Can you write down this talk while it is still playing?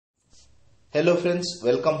Hello friends,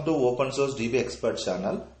 welcome to Open Source DBA Expert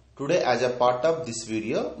channel. Today as a part of this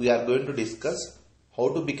video, we are going to discuss how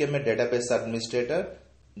to become a database administrator,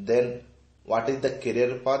 then what is the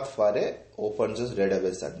career path for a open source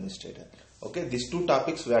database administrator. Okay, these two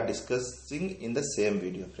topics we are discussing in the same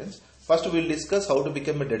video friends. First we will discuss how to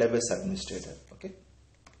become a database administrator. Okay.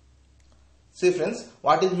 See friends,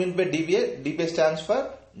 what is meant by DBA? DBA stands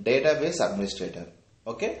for database administrator.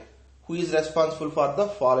 Okay. Who is responsible for the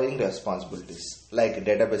following responsibilities like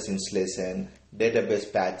database installation,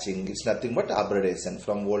 database patching. It's nothing but upgradation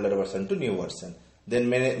from older version to new version. Then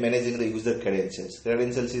managing the user credentials.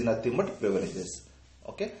 Credentials is nothing but privileges.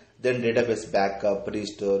 Okay. Then database backup,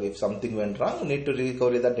 restore. If something went wrong, you need to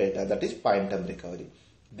recover the data. That is point time recovery.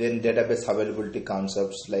 Then database availability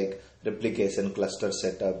concepts like replication, cluster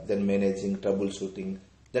setup. Then managing, troubleshooting.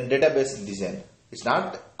 Then database design. It's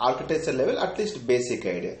not architecture level, at least basic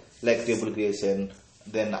idea like table creation,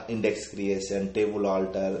 then index creation, table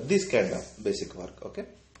alter, this kind of basic work. Okay.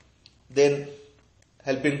 Then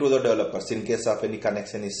helping to the developers in case of any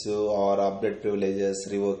connection issue or update privileges,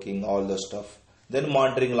 revoking, all those stuff. Then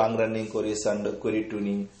monitoring long running queries and query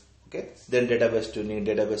tuning. Okay. Then database tuning,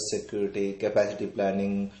 database security, capacity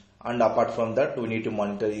planning, and apart from that we need to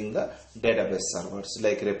monitoring the database servers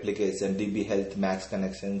like replication, DB health, max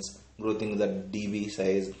connections, growing the DB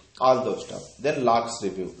size, all those stuff. Then logs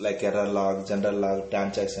review like error log, general log,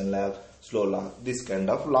 transaction log, slow log. This kind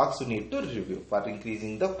of logs you need to review for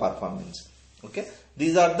increasing the performance. Okay,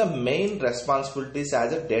 these are the main responsibilities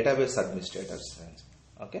as a database administrator, friends.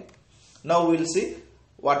 Okay, now we will see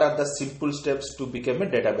what are the simple steps to become a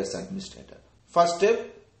database administrator. First step,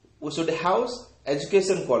 we should have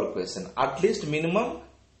education qualification, at least minimum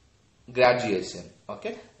graduation.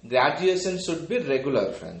 Okay, graduation should be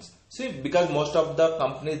regular, friends. See, because most of the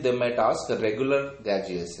companies they might ask regular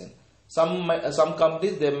graduation. Some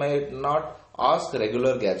companies they might not ask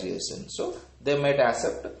regular graduation, so they might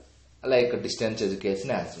accept like distance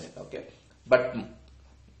education as well. Okay, but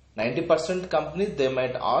 90% companies they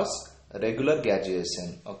might ask regular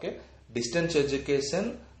graduation. Okay, distance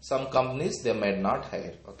education some companies they might not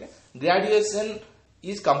hire. Okay, graduation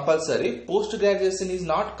is compulsory. Post graduation is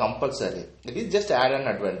not compulsory. It is just add-on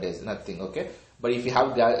advantage, nothing. Okay, but if you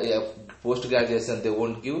have post graduation, they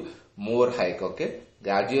won't give more hike. Okay,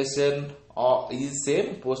 graduation is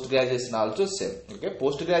same, post graduation also same. Okay,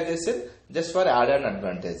 post graduation just for add-on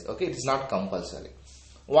advantage. Okay, it is not compulsory.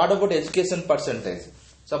 What about education percentage?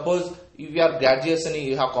 Suppose if you are graduation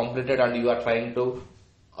you have completed and you are trying to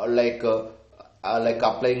like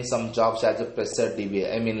applying some jobs as a fresher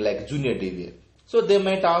DBA, I mean like junior DBA. So they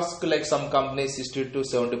might ask like some companies 60 to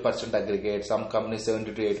 70% aggregate, some companies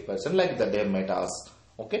 70 to 80%, like that they might ask.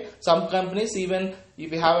 Okay, some companies even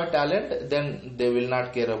if you have a talent, then they will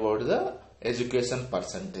not care about the education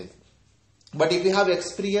percentage. But if you have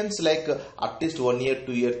experience like at least 1 year,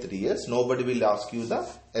 2 years, 3 years, nobody will ask you the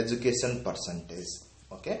education percentage.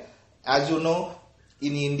 Okay, as you know,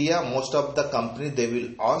 in India most of the companies they will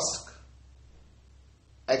ask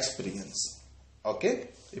experience. Okay,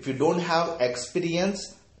 if you don't have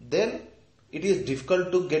experience, then it is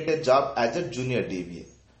difficult to get a job as a junior DBA.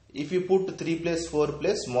 If you put 3 place, 4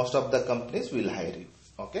 place, most of the companies will hire you.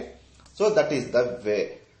 Okay, so that is the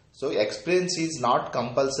way. So experience is not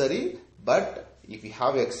compulsory, but if you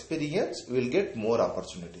have experience, you will get more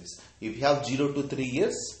opportunities. If you have 0 to 3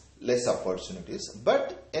 years, less opportunities.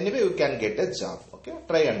 But anyway, you can get a job. Okay,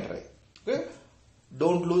 try and try. Okay.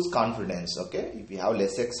 Don't lose confidence. Okay, if you have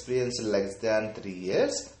less experience, less than 3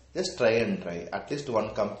 years, just try and try. At least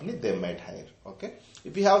one company they might hire. Okay,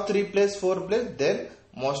 if you have 3 place, 4 place, then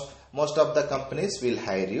most of the companies will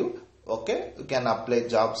hire you. Okay, you can apply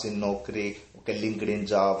jobs in Naukri, okay, LinkedIn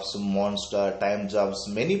jobs, Monster, Time Jobs.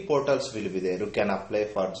 Many portals will be there. You can apply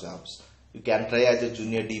for jobs. You can try as a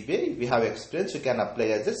junior DBA. If you have experience, you can apply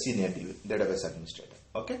as a senior database administrator.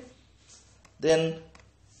 Okay, then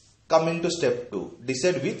coming to step 2,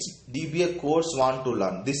 decide which DBA course want to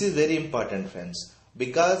learn. This is very important, friends,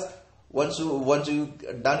 because once you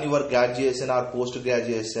done your graduation or post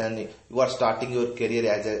graduation, you are starting your career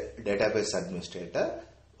as a database administrator.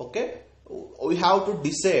 Okay, we have to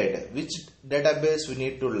decide which database we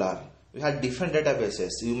need to learn. We have different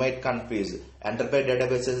databases. You might confuse enterprise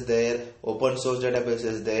databases there, open source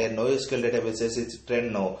databases there, NoSQL databases. It's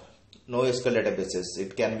trend now. NoSQL databases,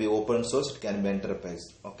 it can be open source, it can be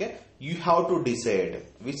enterprise. Okay, you have to decide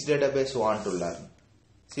which database you want to learn.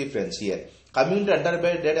 See friends, here coming to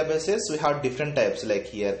enterprise databases, we have different types like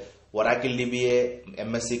here Oracle DBA,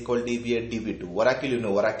 MySQL DBA, DB2. Oracle, you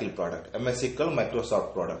know, Oracle product. MySQL,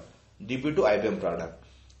 Microsoft product. DB2, IBM product.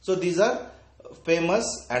 So these are famous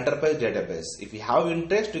enterprise database. If you have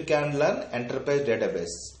interest, you can learn enterprise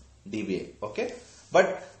database DBA. Okay,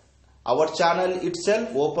 but our channel itself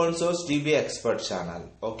Open Source DBA expert channel.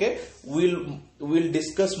 Okay, we'll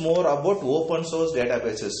discuss more about open source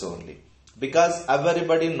databases only, because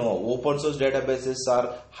everybody know open source databases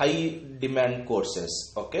are high demand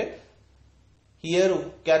courses. Okay, here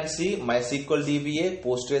you can see MySQL DBA,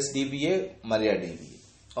 PostgreSQL, MariaDB.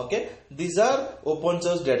 Okay, these are open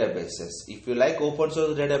source databases. If you like open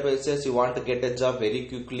source databases, you want to get a job very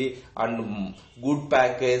quickly and good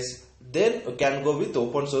package, then you can go with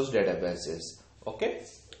open source databases. Okay,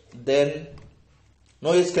 then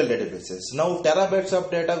NoSQL databases. Now terabytes of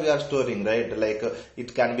data we are storing, right? Like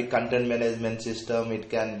it can be content management system, it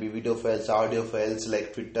can be video files, audio files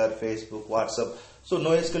like Twitter, Facebook, WhatsApp. So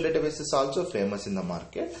NoSQL database is also famous in the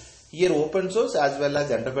market. Here open source as well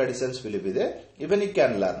as enterprise editions will be there. Even you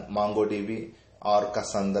can learn MongoDB or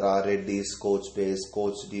Cassandra, Redis, Couchbase,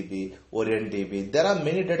 CouchDB, OrientDB. There are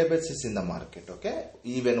many databases in the market. Okay,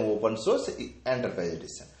 even open source enterprise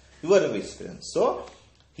edition. Your experience. So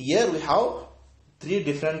here we have three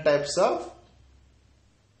different types of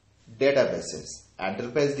databases: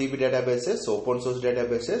 enterprise DB databases, open source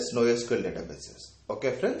databases, NoSQL databases.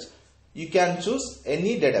 Okay, friends, you can choose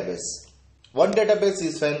any database. One database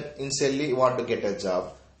is when initially you want to get a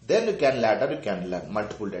job. Then you can learn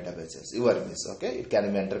multiple databases. Your wish. Okay, it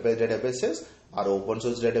can be enterprise databases or open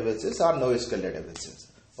source databases or NoSQL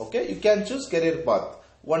databases. Okay, you can choose career path,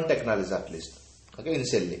 one technology at least. Okay,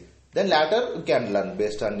 initially. Then later you can learn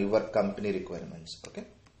based on your company requirements. Okay.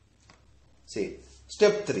 See,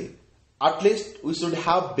 step 3. At least we should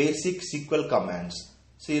have basic SQL commands.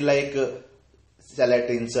 See, like select,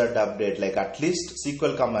 insert, update, like at least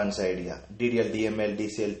SQL commands idea. DDL, DML,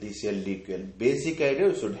 DCL, TCL, DQL. Basic idea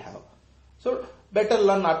you should have. So better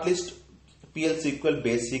learn at least PL SQL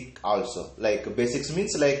basic also. Like basics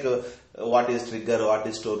means like what is trigger, what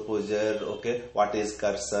is store procedure, okay, what is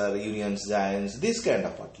cursor, unions, joins, this kind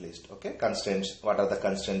of at least. Okay, constraints, what are the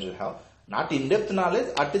constraints you have. Not in-depth knowledge,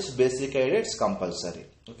 at least basic idea it's compulsory.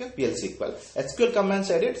 Okay, PL SQL. SQL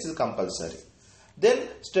commands idea is compulsory. Then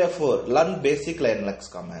step 4, learn basic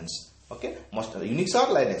Linux commands. Okay, most Unix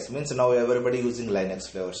or Linux means now everybody using Linux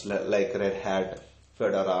flavors like Red Hat,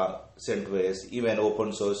 Fedora, CentOS, even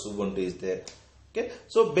open source Ubuntu is there. Okay,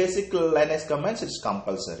 so basic Linux commands is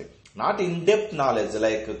compulsory. Not in-depth knowledge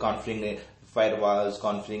like configuring firewalls,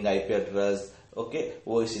 configuring IP address, okay,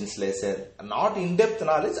 OS installation. Not in-depth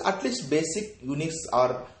knowledge, at least basic Unix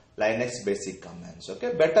or Linux basic commands.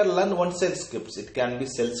 Okay, better learn one shell scripts. It can be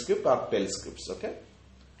shell script or Perl scripts. Okay,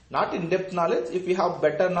 not in-depth knowledge. If you have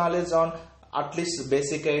better knowledge on at least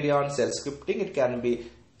basic idea on shell scripting, it can be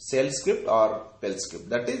shell script or Perl script.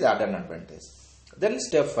 That is add-on advantage. Then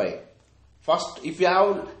step 5. First, if you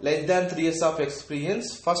have less than 3 years of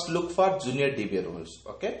experience, first look for junior DBA roles.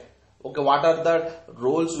 Okay, what are the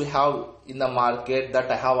roles we have in the market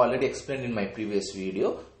that I have already explained in my previous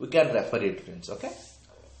video? We can refer it, friends. Okay.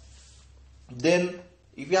 Then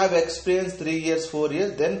if you have experience 3 years, 4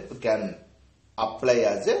 years, then you can apply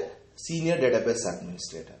as a senior database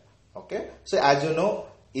administrator. Okay. So as you know,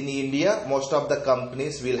 in India, most of the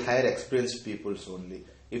companies will hire experienced people only.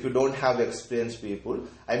 If you don't have experienced people,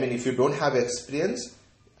 if you don't have experience,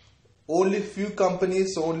 only few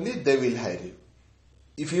companies only they will hire you.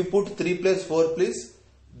 If you put 3 plus 4 plus,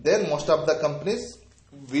 then most of the companies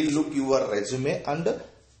will look your resume and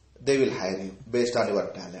they will hire you based on your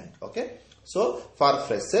talent. Okay. So for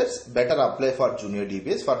freshers, better apply for junior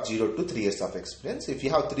DBAs for 0 to 3 years of experience. If you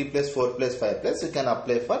have 3 plus, 4 plus, 5 plus, you can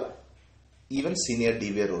apply for even senior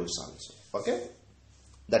DBA roles also. Okay,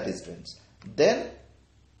 that is, friends. Then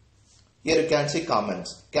here you can see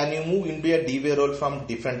comments. Can you move into a DBA role from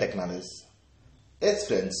different technologies? Yes,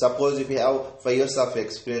 friends. Suppose if you have 5 years of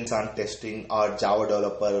experience on testing or Java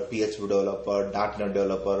developer, PHP developer, .NET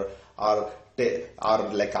developer, or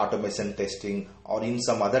like automation testing, or in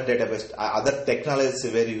some other database, other technologies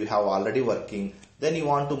where you have already working, then you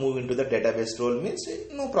want to move into the database role, means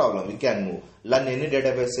no problem, you can move. Learn any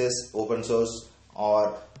databases, open source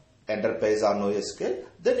or enterprise or NoSQL,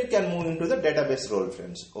 then you can move into the database role,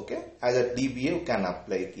 friends. Okay, as a DBA you can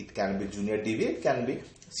apply. It can be junior DBA, it can be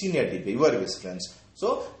senior DBA, your wish, friends.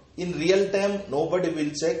 So in real time, nobody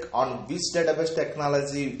will check on which database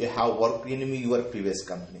technology you have worked in your previous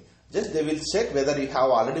company. Just they will check whether you have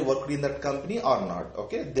already worked in that company or not.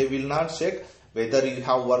 Okay, they will not check whether you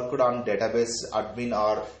have worked on database admin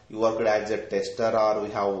or you worked as a tester or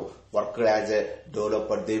you have worked as a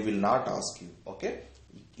developer. They will not ask you. Okay,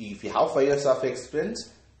 if you have 5 years of experience,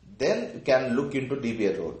 then you can look into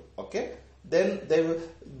DBA role. Okay, then they will,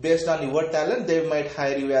 based on your talent, they might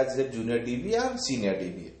hire you as a junior DBA or senior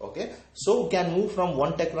DBA. Okay, so you can move from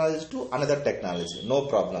one technology to another technology, no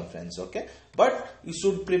problem, friends. Okay, but you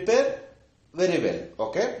should prepare very well.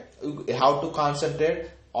 Okay, you have to concentrate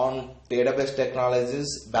on database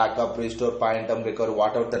technologies, backup, restore, point and recover,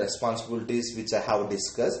 whatever the responsibilities which I have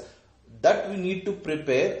discussed, that we need to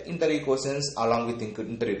prepare interview questions along with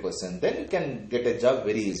interview questions. Then you can get a job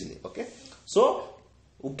very easily. Okay, so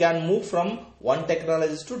you can move from one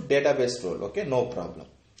technology to database role. Okay, no problem.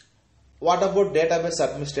 What about database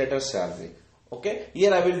administrator salary? Okay,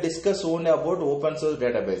 here I will discuss only about open source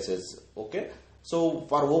databases. Okay, so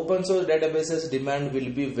for open source databases, demand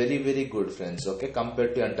will be very good, friends. Okay,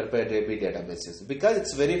 compared to enterprise DB databases, because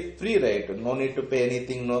it's very free, right? No need to pay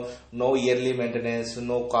anything, no yearly maintenance,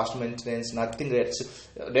 no cost maintenance, nothing.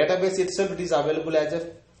 Database itself, it is available as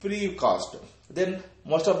a free cost. Then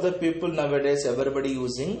most of the people nowadays, everybody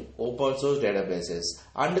using open source databases,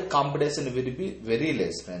 and competition will be very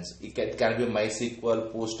less, friends. It can be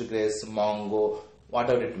MySQL, Postgres, Mongo,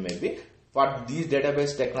 whatever it may be. For these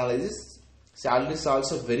database technologies, salary is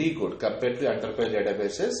also very good compared to enterprise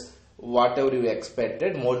databases. Whatever you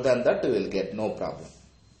expected, more than that you will get, no problem.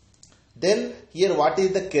 Then here, what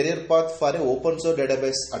is the career path for an open source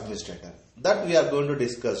database administrator? That we are going to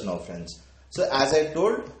discuss now, friends. So as I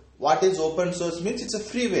told, what is open source means? It's a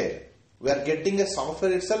freeware. We are getting a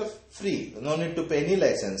software itself free. No need to pay any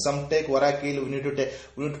license. Some take Oracle. We need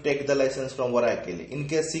to take the license from Oracle. In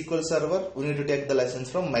case SQL Server, we need to take the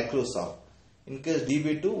license from Microsoft. In case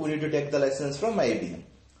DB2, we need to take the license from IBM.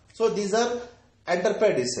 So these are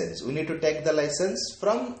enterprise license. We need to take the license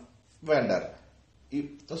from vendor.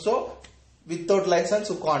 So without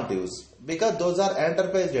license, you can't use, because those are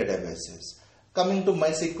enterprise databases. Coming to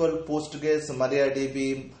MySQL, Postgres,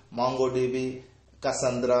 MariaDB, MongoDB,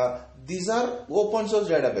 Cassandra, these are open source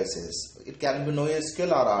databases. It can be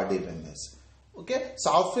NoSQL or RDBMS. Okay,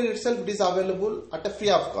 software itself, it is available at a free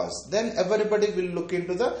of cost. Then everybody will look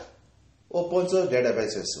into the open source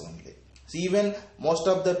databases only. So even most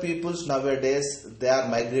of the peoples nowadays, they are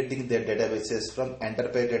migrating their databases from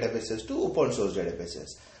enterprise databases to open source databases.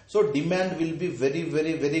 So demand will be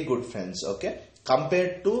very good, friends. Okay,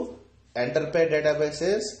 compared to enterprise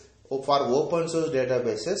databases, for open source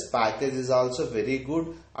databases, package is also very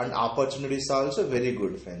good and opportunities also very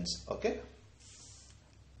good, friends. Okay,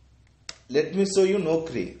 let me show you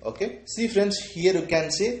Naukri. Okay, see, friends, here you can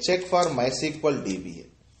see check for MySQL DBA.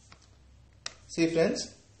 See,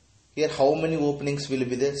 friends, here how many openings will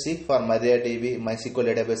be there. See, for MariaDB,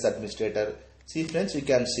 MySQL database administrator. See, friends, you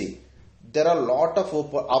can see there are a lot of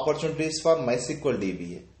opportunities for MySQL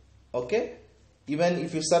DBA. Okay, even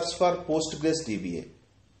if you search for Postgres DBA,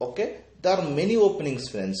 okay, there are many openings,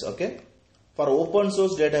 friends. Okay, for open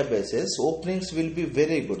source databases, openings will be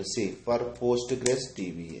very good. See, for Postgres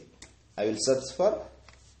DBA, I will search for.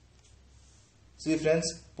 See,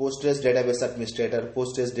 friends, Postgres database administrator,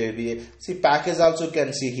 Postgres DBA. See, package also you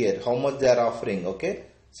can see here how much they are offering. Okay,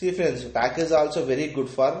 see, friends, package also very good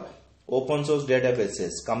for open source databases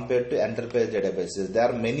compared to enterprise databases. There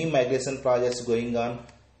are many migration projects going on.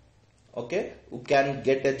 Okay, you can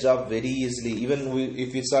get a job very easily. Even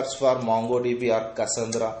if you search for MongoDB or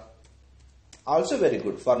Cassandra, also very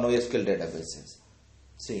good for NoSQL databases.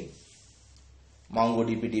 See,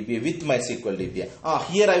 MongoDB DBA with MySQL DBA.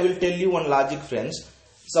 Here I will tell you one logic, friends.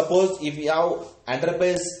 Suppose if you have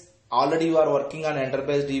enterprise, already you are working on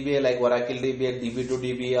enterprise DBA like Oracle DBA, DB2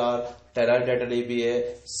 DBA or Teradata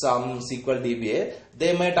DBA, some SQL DBA,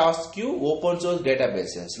 they might ask you open source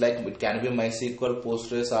databases like it can be MySQL,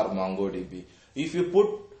 Postgres or MongoDB. If you put,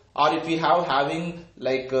 or if you have having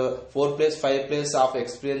like 4+5+ of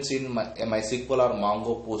experience in MySQL or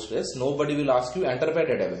Mongo, Postgres, nobody will ask you enterprise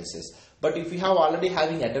databases. But if you have already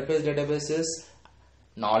having enterprise databases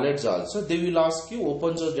knowledge also, they will ask you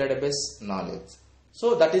open source database knowledge.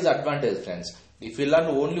 So that is advantage, friends. If you learn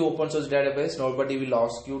only open source database, nobody will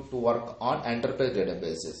ask you to work on enterprise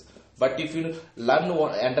databases. But if you learn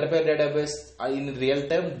enterprise database in real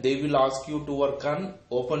time, they will ask you to work on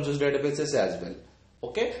open source databases as well.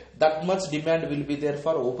 Okay, that much demand will be there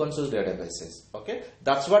for open source databases. Okay,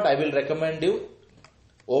 that's what I will recommend you,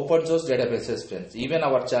 open source databases, friends. Even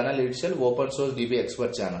our channel itself, Open Source DBA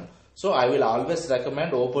Expert channel. So I will always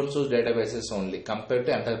recommend open source databases only compared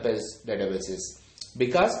to enterprise databases,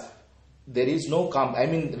 because there is no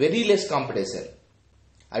very less competition.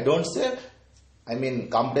 I don't say,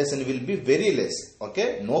 competition will be very less.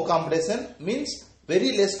 Okay, no competition means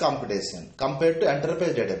very less competition compared to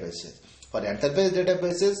enterprise databases. For enterprise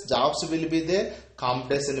databases, jobs will be there,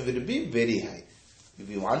 competition will be very high. If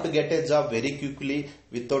you want to get a job very quickly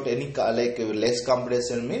without any less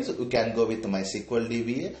competition means you can go with MySQL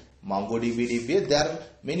DBA, MongoDB DBA. There are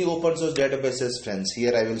many open source databases, friends.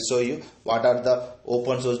 Here I will show you what are the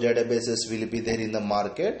open source databases will be there in the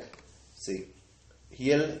market. See,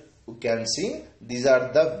 here you can see these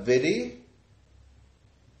are the very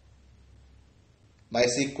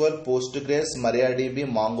MySQL, Postgres,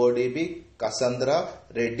 MariaDB, MongoDB, Cassandra,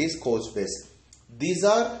 Redis, Couchbase. These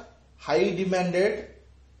are high demanded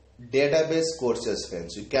database courses,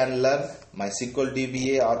 friends. You can learn MySQL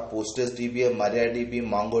DBA or Postgres DBA, MariaDB,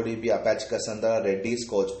 MongoDB, Apache, Cassandra, Redis,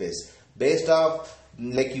 Couchbase. Based off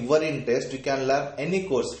your interest, you can learn any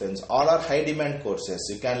course, friends. All are high demand courses.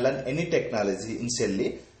 You can learn any technology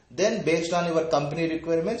initially. Then based on your company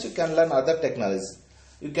requirements, you can learn other technologies.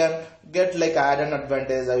 You can get add-on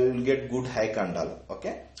advantage. I will get good hike and all.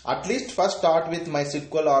 Okay. At least first start with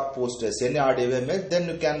MySQL or Postgres, any RDBMS. Then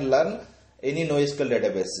you can learn any NoSQL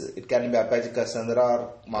database. It can be Apache, Cassandra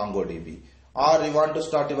or MongoDB. Or you want to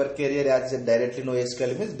start your career as a directly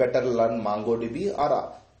NoSQL means better learn MongoDB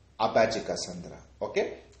or Apache, Cassandra.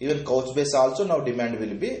 Okay. Even Couchbase also now demand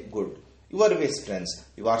will be good. Your wish, friends.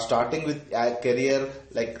 You are starting with a career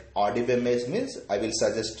like RDBMS means I will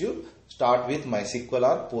suggest you start with MySQL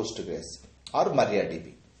or Postgres or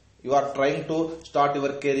MariaDB. You are trying to start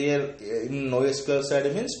your career in NoSQL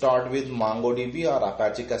side means start with MongoDB or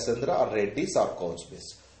Apache, Cassandra or Redis or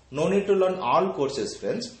Couchbase. No need to learn all courses,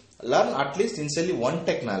 friends. Learn at least initially one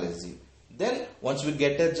technology. Then once we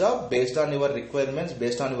get a job based on your requirements,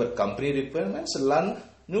 based on your company requirements, learn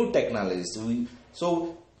new technologies.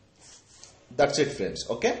 So that's it, friends.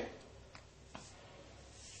 Okay.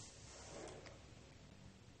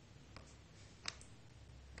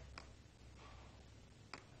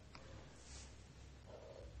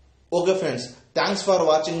 Okay, friends. Thanks for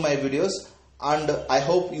watching my videos and I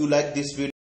hope you like this video.